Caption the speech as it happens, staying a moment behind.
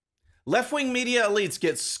Left-wing media elites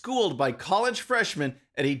get schooled by college freshmen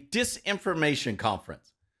at a disinformation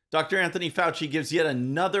conference. Dr. Anthony Fauci gives yet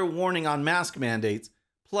another warning on mask mandates.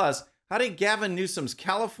 Plus, how did Gavin Newsom's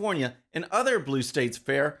California and other blue states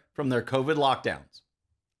fare from their COVID lockdowns?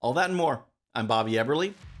 All that and more. I'm Bobby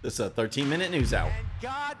Eberle. This is a 13-minute news hour. And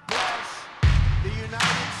God bless the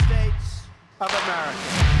United States of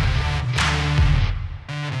America.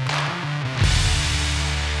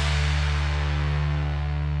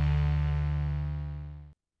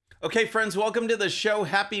 Okay, friends, welcome to the show.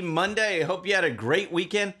 Happy Monday. I hope you had a great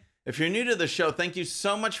weekend. If you're new to the show, thank you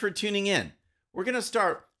so much for tuning in. We're going to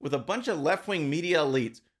start with a bunch of left-wing media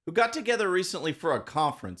elites who got together recently for a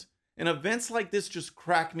conference, and events like this just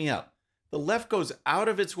crack me up. The left goes out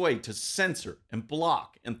of its way to censor and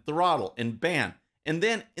block and throttle and ban, and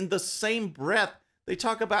then in the same breath, they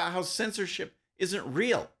talk about how censorship isn't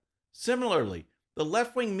real. Similarly, the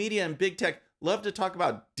left-wing media and big tech love to talk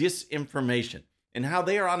about disinformation and how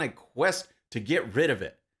they are on a quest to get rid of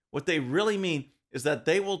it. What they really mean is that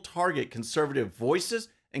they will target conservative voices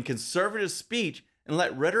and conservative speech and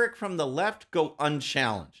let rhetoric from the left go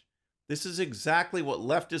unchallenged. This is exactly what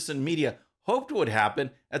leftists and media hoped would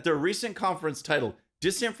happen at their recent conference titled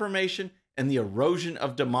Disinformation and the Erosion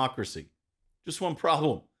of Democracy. Just one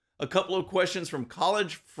problem. A couple of questions from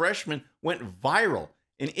college freshmen went viral,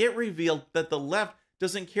 and it revealed that the left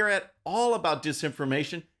doesn't care at all about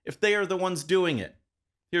disinformation if they are the ones doing it.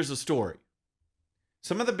 Here's the story.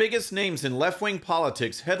 Some of the biggest names in left-wing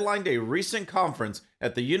politics headlined a recent conference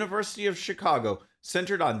at the University of Chicago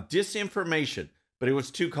centered on disinformation, but it was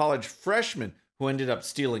two college freshmen who ended up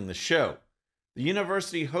stealing the show. The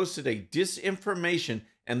university hosted a Disinformation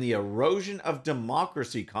and the Erosion of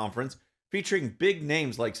Democracy conference featuring big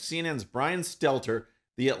names like CNN's Brian Stelter,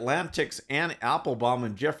 The Atlantic's Anne Applebaum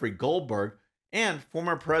and Jeffrey Goldberg, and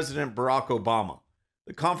former President Barack Obama.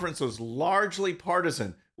 The conference was largely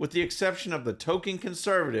partisan, with the exception of the token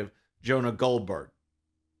conservative, Jonah Goldberg.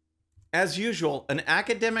 As usual, an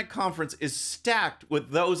academic conference is stacked with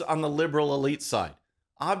those on the liberal elite side.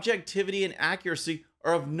 Objectivity and accuracy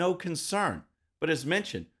are of no concern. But as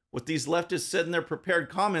mentioned, what these leftists said in their prepared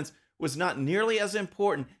comments was not nearly as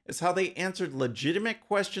important as how they answered legitimate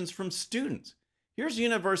questions from students. Here's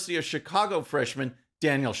University of Chicago freshman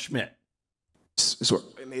Daniel Schmidt.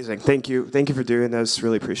 Amazing. Thank you. Thank you for doing this.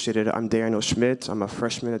 Really appreciate it. I'm Daniel Schmidt. I'm a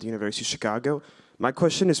freshman at the University of Chicago. My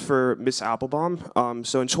question is for Ms. Applebaum.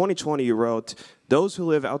 So in 2020, you wrote, "Those who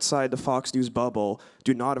live outside the Fox News bubble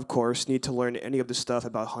do not, of course, need to learn any of the stuff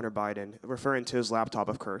about Hunter Biden," referring to his laptop,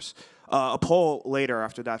 of course. A poll later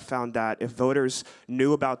after that found that if voters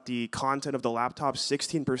knew about the content of the laptop,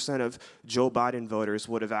 16% of Joe Biden voters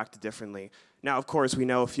would have acted differently. Now, of course, we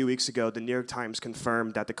know a few weeks ago, the New York Times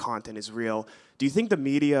confirmed that the content is real. Do you think the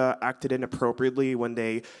media acted inappropriately when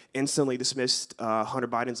they instantly dismissed Hunter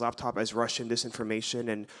Biden's laptop as Russian disinformation?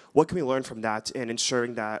 And what can we learn from that in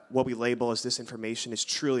ensuring that what we label as disinformation is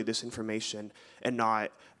truly disinformation and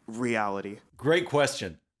not reality? Great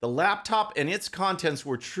question. The laptop and its contents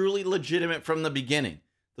were truly legitimate from the beginning.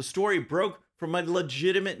 The story broke from a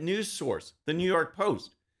legitimate news source, the New York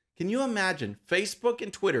Post. Can you imagine Facebook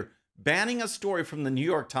and Twitter banning a story from the New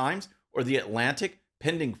York Times or the Atlantic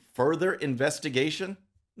pending further investigation?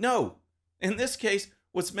 No. In this case,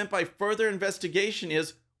 what's meant by further investigation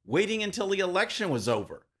is waiting until the election was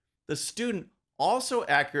over. The student also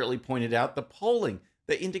accurately pointed out the polling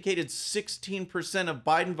that indicated 16% of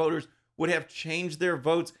Biden voters would have changed their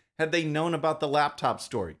votes had they known about the laptop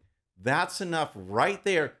story. That's enough right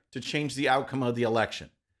there to change the outcome of the election.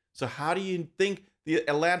 So how do you think the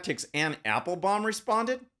Atlantic's Anne Applebaum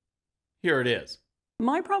responded? Here it is.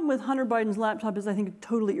 My problem with Hunter Biden's laptop is I think it's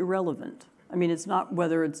totally irrelevant. I mean, it's not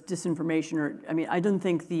whether it's disinformation or, I don't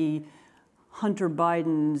think the Hunter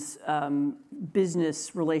Biden's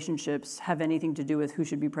business relationships have anything to do with who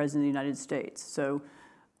should be president of the United States. So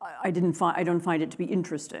I don't find it to be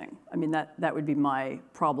interesting. I mean, that would be my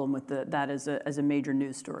problem with that as a major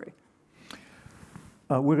news story.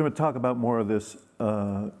 We're going to talk about more of this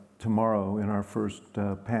tomorrow in our first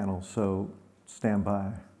panel, so stand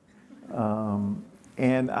by.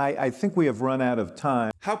 And I think we have run out of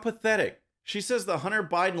time. How pathetic. She says the Hunter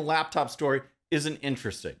Biden laptop story isn't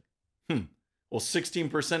interesting. Well,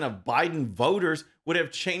 16% of Biden voters would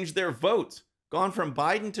have changed their votes, gone from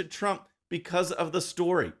Biden to Trump because of the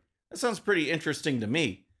story. That sounds pretty interesting to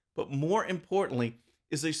me. But more importantly,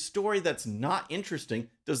 is a story that's not interesting,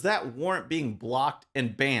 does that warrant being blocked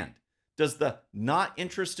and banned? Does the not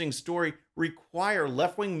interesting story require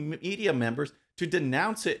left-wing media members to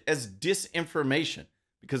denounce it as disinformation?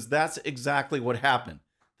 Because that's exactly what happened.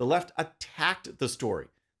 The left attacked the story.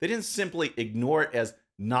 They didn't simply ignore it as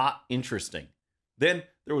not interesting. Then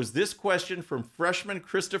there was this question from freshman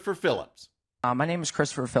Christopher Phillips. My name is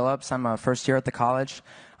Christopher Phillips. I'm a first year at the college.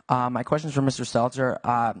 My question is for Mr. Stelter.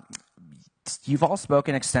 You've all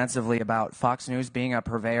spoken extensively about Fox News being a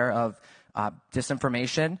purveyor of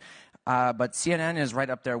disinformation, but CNN is right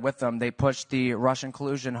up there with them. They pushed the Russian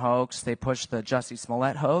collusion hoax. They pushed the Jussie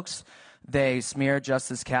Smollett hoax. They smeared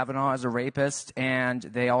Justice Kavanaugh as a rapist, and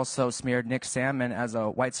they also smeared Nick Sandmann as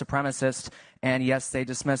a white supremacist. And yes, they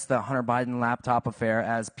dismissed the Hunter Biden laptop affair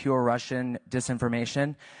as pure Russian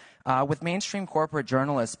disinformation. With mainstream corporate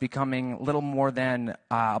journalists becoming little more than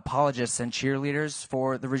apologists and cheerleaders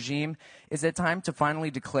for the regime, is it time to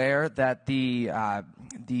finally declare that the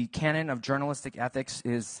canon of journalistic ethics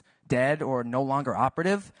is dead or no longer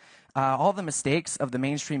operative? All the mistakes of the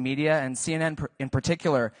mainstream media, and CNN in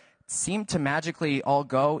particular, seem to magically all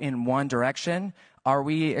go in one direction. Are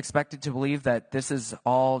we expected to believe that this is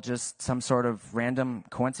all just some sort of random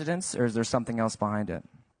coincidence, or is there something else behind it?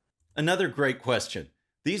 Another great question.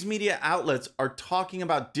 These media outlets are talking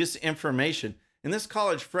about disinformation, and this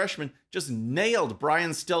college freshman just nailed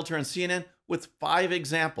Brian Stelter and CNN with 5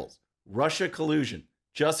 examples: Russia collusion,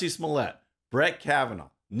 Jussie Smollett, Brett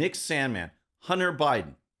Kavanaugh, Nick Sandmann, Hunter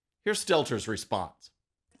Biden. Here's Stelter's response.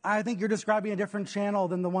 I think you're describing a different channel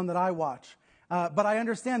than the one that I watch. But I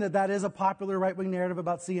understand that that is a popular right-wing narrative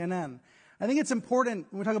about CNN. I think it's important,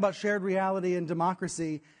 when we talk about shared reality and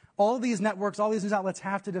democracy, all these networks, all these news outlets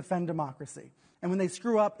have to defend democracy. And when they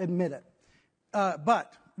screw up, admit it.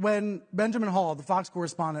 But when Benjamin Hall, the Fox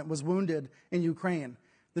correspondent, was wounded in Ukraine,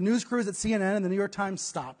 the news crews at CNN and the New York Times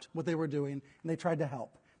stopped what they were doing, and they tried to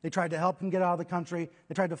help. They tried to help him get out of the country.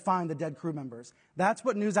 They tried to find the dead crew members. That's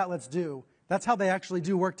what news outlets do. That's how they actually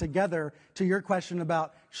do work together, to your question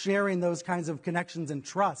about sharing those kinds of connections and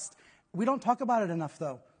trust. We don't talk about it enough,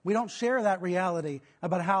 though. We don't share that reality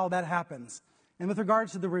about how that happens. And with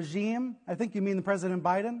regards to the regime, I think you mean the President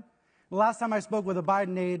Biden. The last time I spoke with a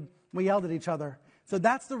Biden aide, we yelled at each other. So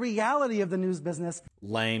that's the reality of the news business.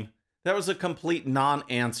 Lame. That was a complete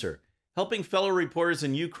non-answer. Helping fellow reporters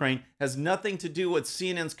in Ukraine has nothing to do with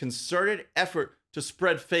CNN's concerted effort to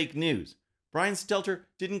spread fake news. Brian Stelter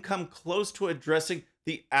didn't come close to addressing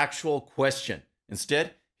the actual question.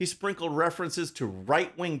 Instead, he sprinkled references to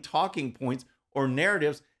right-wing talking points or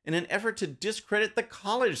narratives in an effort to discredit the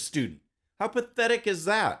college student. How pathetic is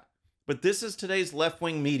that? But this is today's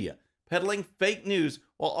left-wing media, peddling fake news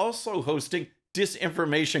while also hosting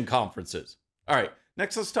disinformation conferences. All right,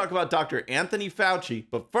 next let's talk about Dr. Anthony Fauci.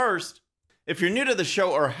 But first, if you're new to the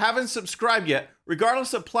show or haven't subscribed yet,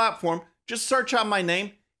 regardless of platform, just search out my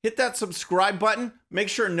name, hit that subscribe button, make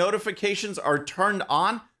sure notifications are turned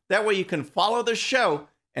on. That way you can follow the show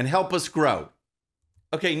and help us grow.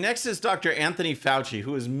 Okay, next is Dr. Anthony Fauci,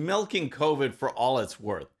 who is milking COVID for all it's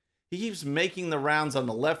worth. He keeps making the rounds on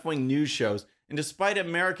the left-wing news shows, and despite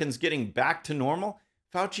Americans getting back to normal,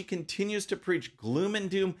 Fauci continues to preach gloom and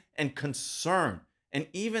doom and concern, and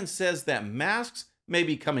even says that masks may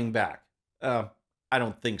be coming back. I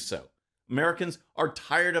don't think so. Americans are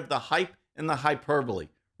tired of the hype and the hyperbole.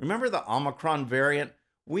 Remember the Omicron variant?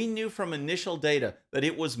 We knew from initial data that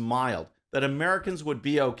it was mild, that Americans would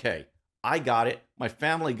be okay. I got it, my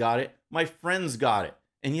family got it, my friends got it.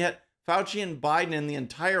 And yet, Fauci and Biden and the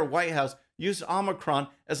entire White House used Omicron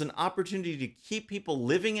as an opportunity to keep people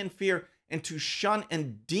living in fear and to shun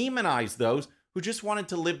and demonize those who just wanted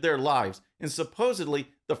to live their lives in supposedly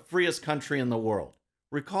the freest country in the world.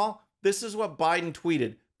 Recall, this is what Biden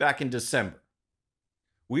tweeted back in December.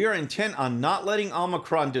 We are intent on not letting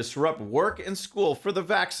Omicron disrupt work and school for the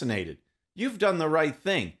vaccinated. You've done the right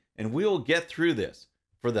thing, and we will get through this.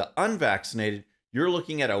 For the unvaccinated, you're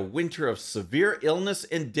looking at a winter of severe illness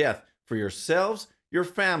and death for yourselves, your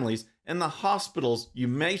families, and the hospitals you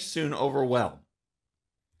may soon overwhelm.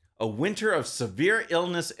 A winter of severe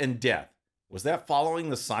illness and death. Was that following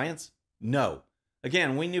the science? No.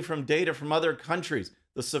 Again, we knew from data from other countries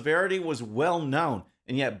the severity was well known,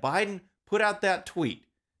 and yet Biden put out that tweet.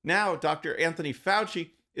 Now, Dr. Anthony Fauci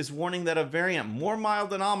is warning that a variant more mild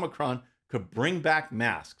than Omicron could bring back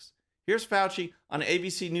masks. Here's Fauci on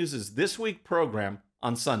ABC News' This Week program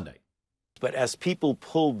on Sunday. But as people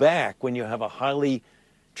pull back, when you have a highly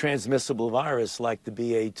transmissible virus like the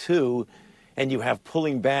BA2, and you have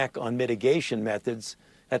pulling back on mitigation methods,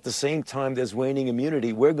 at the same time there's waning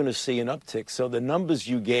immunity, we're going to see an uptick. So the numbers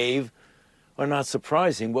you gave are not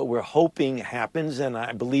surprising. What we're hoping happens, and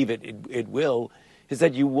I believe it will, is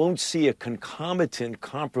that you won't see a concomitant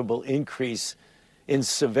comparable increase in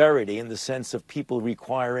severity in the sense of people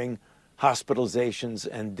requiring hospitalizations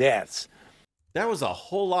and deaths. That was a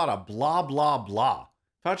whole lot of blah, blah, blah.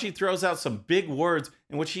 Fauci throws out some big words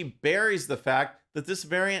in which he buries the fact that this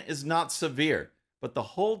variant is not severe, but the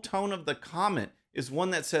whole tone of the comment is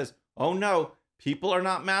one that says, oh no, people are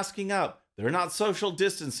not masking up, they're not social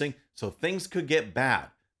distancing, so things could get bad.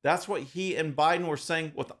 That's what he and Biden were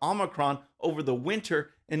saying with Omicron over the winter,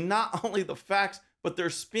 and not only the facts, but their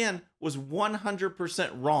spin was 100%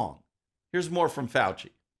 wrong. Here's more from Fauci.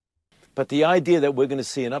 But the idea that we're going to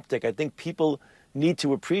see an uptick, I think people need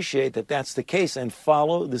to appreciate that that's the case and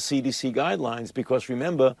follow the CDC guidelines, because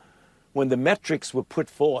remember, when the metrics were put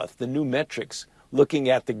forth, the new metrics looking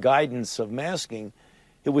at the guidance of masking,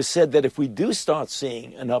 it was said that if we do start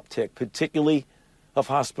seeing an uptick, particularly of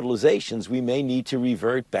hospitalizations, we may need to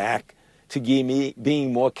revert back to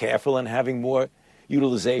being more careful and having more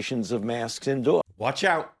utilizations of masks indoors. Watch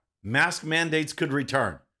out, mask mandates could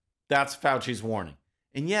return. That's Fauci's warning.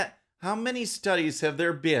 And yet, how many studies have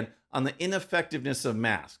there been on the ineffectiveness of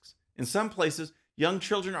masks? In some places, young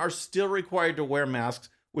children are still required to wear masks,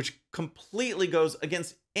 which completely goes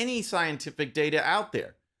against any scientific data out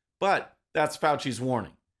there. But that's Fauci's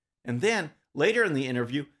warning. And then, later in the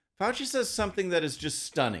interview, Fauci says something that is just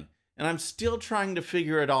stunning, and I'm still trying to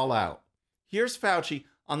figure it all out. Here's Fauci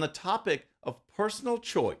on the topic of personal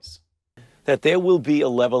choice. That there will be a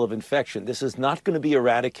level of infection. This is not going to be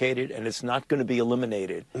eradicated, and it's not going to be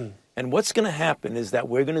eliminated. And what's going to happen is that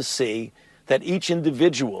we're going to see that each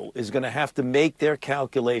individual is going to have to make their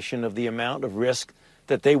calculation of the amount of risk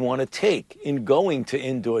that they want to take in going to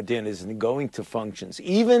indoor dinners and going to functions,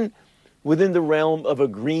 even within the realm of a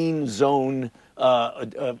green zone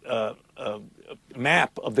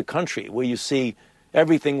map of the country, where you see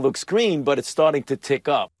everything looks green, but it's starting to tick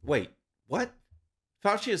up. Wait, what?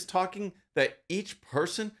 Fauci is talking that each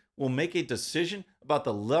person will make a decision about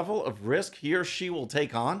the level of risk he or she will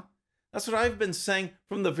take on? That's what I've been saying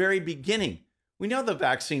from the very beginning. We know the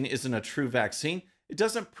vaccine isn't a true vaccine. It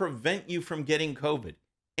doesn't prevent you from getting COVID.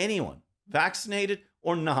 Anyone, vaccinated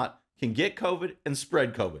or not, can get COVID and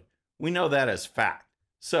spread COVID. We know that as fact.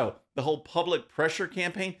 So the whole public pressure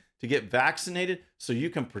campaign to get vaccinated so you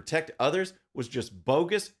can protect others was just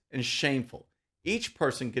bogus and shameful. Each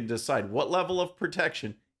person can decide what level of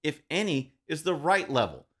protection, if any, is the right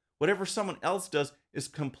level. Whatever someone else does is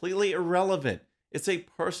completely irrelevant. It's a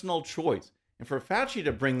personal choice. And for Fauci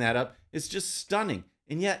to bring that up is just stunning.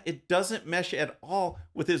 And yet it doesn't mesh at all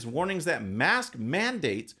with his warnings that mask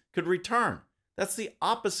mandates could return. That's the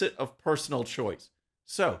opposite of personal choice.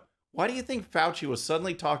 So, why do you think Fauci was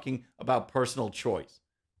suddenly talking about personal choice?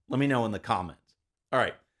 Let me know in the comments. All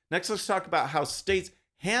right, next let's talk about how states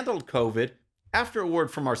handled COVID after a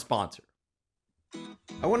word from our sponsor.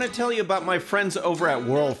 I want to tell you about my friends over at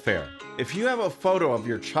World Fair. If you have a photo of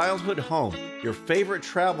your childhood home, your favorite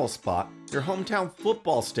travel spot, your hometown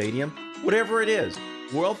football stadium, whatever it is,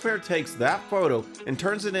 World Fair takes that photo and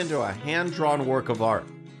turns it into a hand-drawn work of art.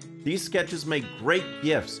 These sketches make great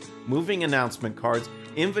gifts, moving announcement cards,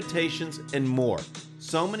 invitations, and more.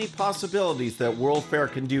 So many possibilities that World Fair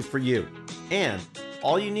can do for you. And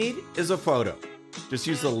all you need is a photo. Just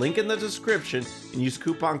use the link in the description and use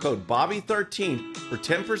coupon code BOBBY13 for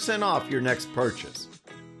 10% off your next purchase.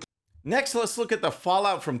 Next, let's look at the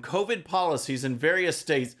fallout from COVID policies in various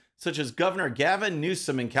states, such as Governor Gavin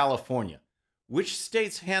Newsom in California. Which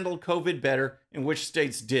states handled COVID better and which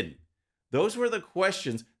states didn't? Those were the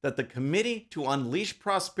questions that the Committee to Unleash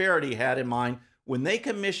Prosperity had in mind when they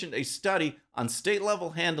commissioned a study on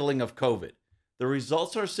state-level handling of COVID. The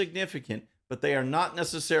results are significant, but they are not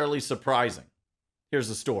necessarily surprising. Here's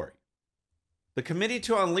the story. The Committee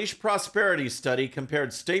to Unleash Prosperity study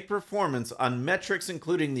compared state performance on metrics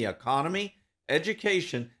including the economy,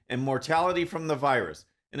 education, and mortality from the virus,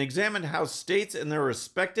 and examined how states and their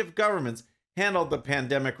respective governments handled the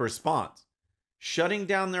pandemic response. Shutting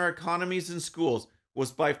down their economies and schools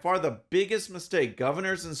was by far the biggest mistake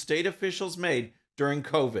governors and state officials made during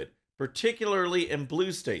COVID, particularly in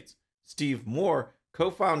blue states. Steve Moore,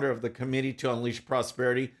 co-founder of the Committee to Unleash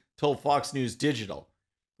Prosperity, told Fox News Digital,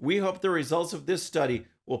 "We hope the results of this study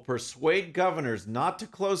will persuade governors not to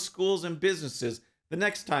close schools and businesses the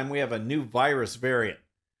next time we have a new virus variant."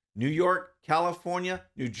 New York, California,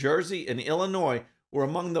 New Jersey, and Illinois were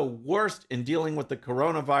among the worst in dealing with the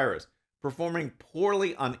coronavirus, performing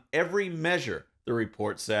poorly on every measure, the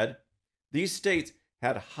report said. These states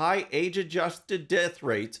had high age-adjusted death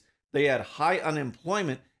rates, they had high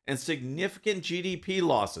unemployment and significant GDP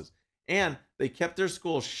losses, and they kept their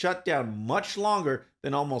schools shut down much longer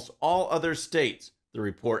than almost all other states, the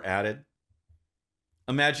report added.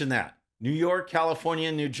 Imagine that. New York, California,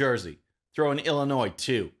 and New Jersey. Throw in Illinois,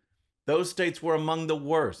 too. Those states were among the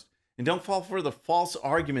worst. And don't fall for the false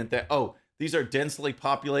argument that, oh, these are densely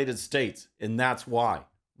populated states, and that's why.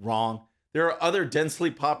 Wrong. There are other densely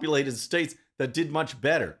populated states that did much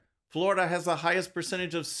better. Florida has the highest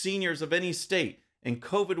percentage of seniors of any state, and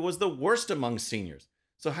COVID was the worst among seniors.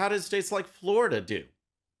 So how did states like Florida do?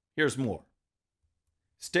 Here's more.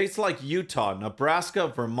 States like Utah, Nebraska,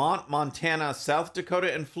 Vermont, Montana, South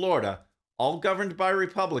Dakota, and Florida, all governed by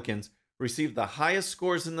Republicans, received the highest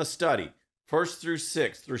scores in the study, 1st through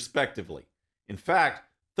 6th, respectively. In fact,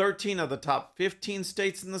 13 of the top 15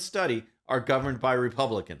 states in the study are governed by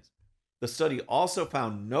Republicans. The study also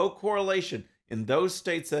found no correlation in those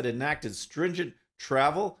states that enacted stringent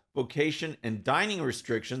travel, vocation, and dining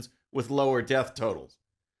restrictions with lower death totals.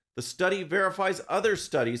 The study verifies other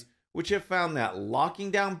studies which have found that locking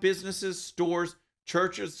down businesses, stores,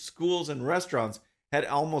 churches, schools, and restaurants had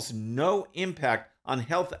almost no impact on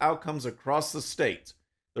health outcomes across the states.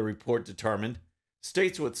 The report determined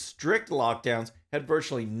states with strict lockdowns had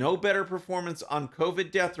virtually no better performance on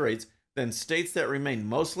COVID death rates than states that remained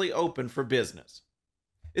mostly open for business.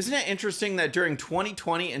 Isn't it interesting that during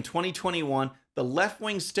 2020 and 2021, the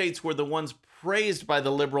left-wing states were the ones praised by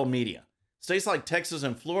the liberal media? States like Texas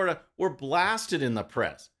and Florida were blasted in the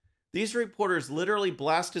press. These reporters literally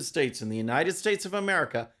blasted states in the United States of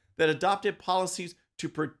America that adopted policies to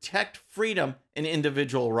protect freedom and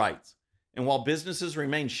individual rights. And while businesses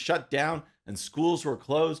remained shut down and schools were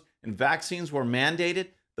closed and vaccines were mandated,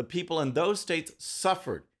 the people in those states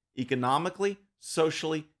suffered economically,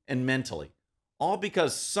 socially, and mentally, all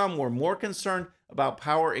because some were more concerned about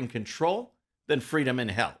power and control than freedom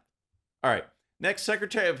and health. All right, next,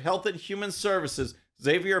 Secretary of Health and Human Services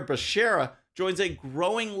Xavier Becerra joins a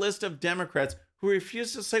growing list of Democrats who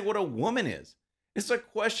refuse to say what a woman is. It's a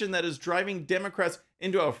question that is driving Democrats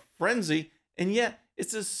into a frenzy, and yet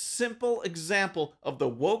it's a simple example of the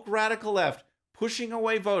woke radical left pushing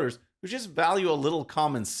away voters who just value a little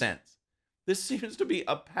common sense. This seems to be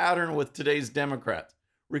a pattern with today's Democrats.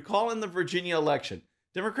 Recall in the Virginia election,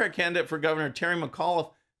 Democrat candidate for governor Terry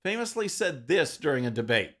McAuliffe famously said this during a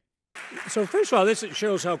debate. So first of all, this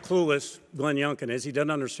shows how clueless Glenn Youngkin is. He doesn't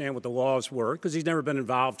understand what the laws were because he's never been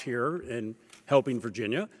involved here in helping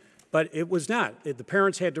Virginia. But it was not. The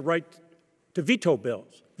parents had to write to veto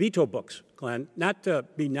books, Glenn, not to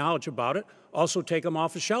be knowledgeable about it, also take them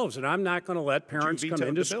off the shelves. And I'm not going to let parents come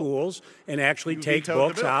into schools and actually take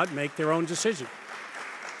books out and make their own decision.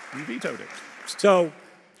 You vetoed it. So,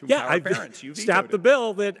 yeah, I stopped the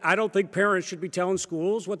bill that I don't think parents should be telling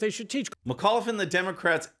schools what they should teach. McAuliffe and the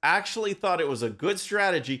Democrats actually thought it was a good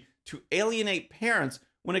strategy to alienate parents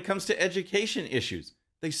when it comes to education issues.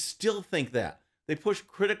 They still think that. They push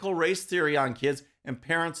critical race theory on kids, and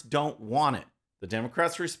parents don't want it. The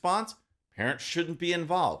Democrats' response? Parents shouldn't be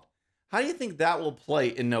involved. How do you think that will play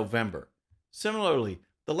in November? Similarly,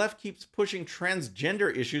 the left keeps pushing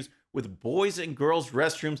transgender issues with boys and girls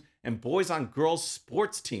restrooms and boys on girls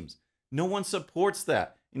sports teams. No one supports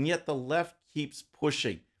that, and yet the left keeps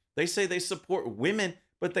pushing. They say they support women,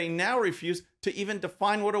 but they now refuse to even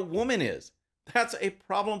define what a woman is. That's a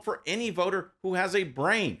problem for any voter who has a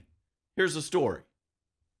brain. Here's the story.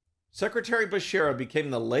 Secretary Becerra became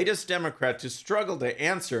the latest Democrat to struggle to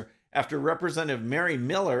answer after Representative Mary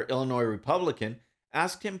Miller, Illinois Republican,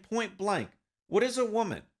 asked him point blank, "What is a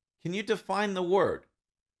woman? Can you define the word?"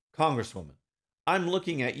 "Congresswoman, I'm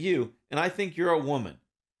looking at you and I think you're a woman.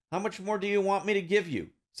 How much more do you want me to give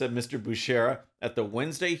you?" said Mr. Becerra at the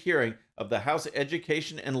Wednesday hearing of the House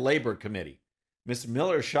Education and Labor Committee. Ms.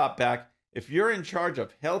 Miller shot back, "If you're in charge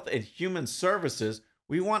of Health and Human Services,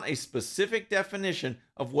 we want a specific definition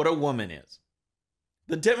of what a woman is."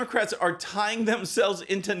 The Democrats are tying themselves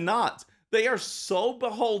into knots. They are so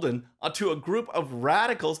beholden to a group of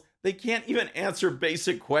radicals, they can't even answer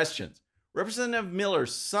basic questions. Representative Miller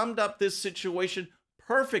summed up this situation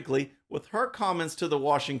perfectly with her comments to the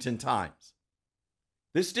Washington Times.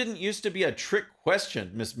 "This didn't used to be a trick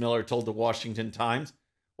question," Ms. Miller told the Washington Times.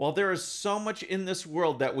 "While there is so much in this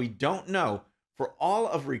world that we don't know, for all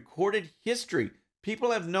of recorded history,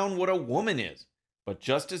 people have known what a woman is. But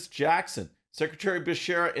Justice Jackson, Secretary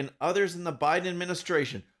Becerra, and others in the Biden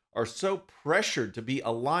administration are so pressured to be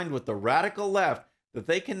aligned with the radical left that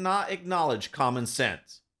they cannot acknowledge common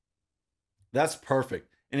sense." That's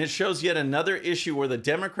perfect, and it shows yet another issue where the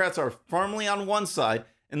Democrats are firmly on one side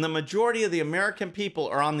and the majority of the American people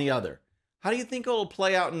are on the other. How do you think it will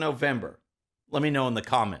play out in November? Let me know in the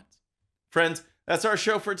comments. Friends, that's our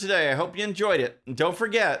show for today. I hope you enjoyed it. And don't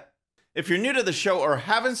forget, if you're new to the show or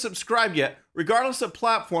haven't subscribed yet, regardless of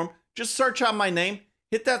platform, just search out my name,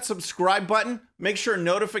 hit that subscribe button, make sure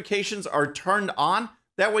notifications are turned on.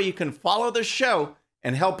 That way you can follow the show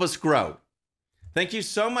and help us grow. Thank you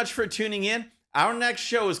so much for tuning in. Our next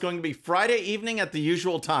show is going to be Friday evening at the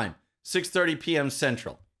usual time, 6:30 p.m.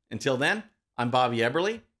 Central. Until then, I'm Bobby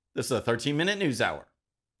Eberle. This is a 13-minute news hour.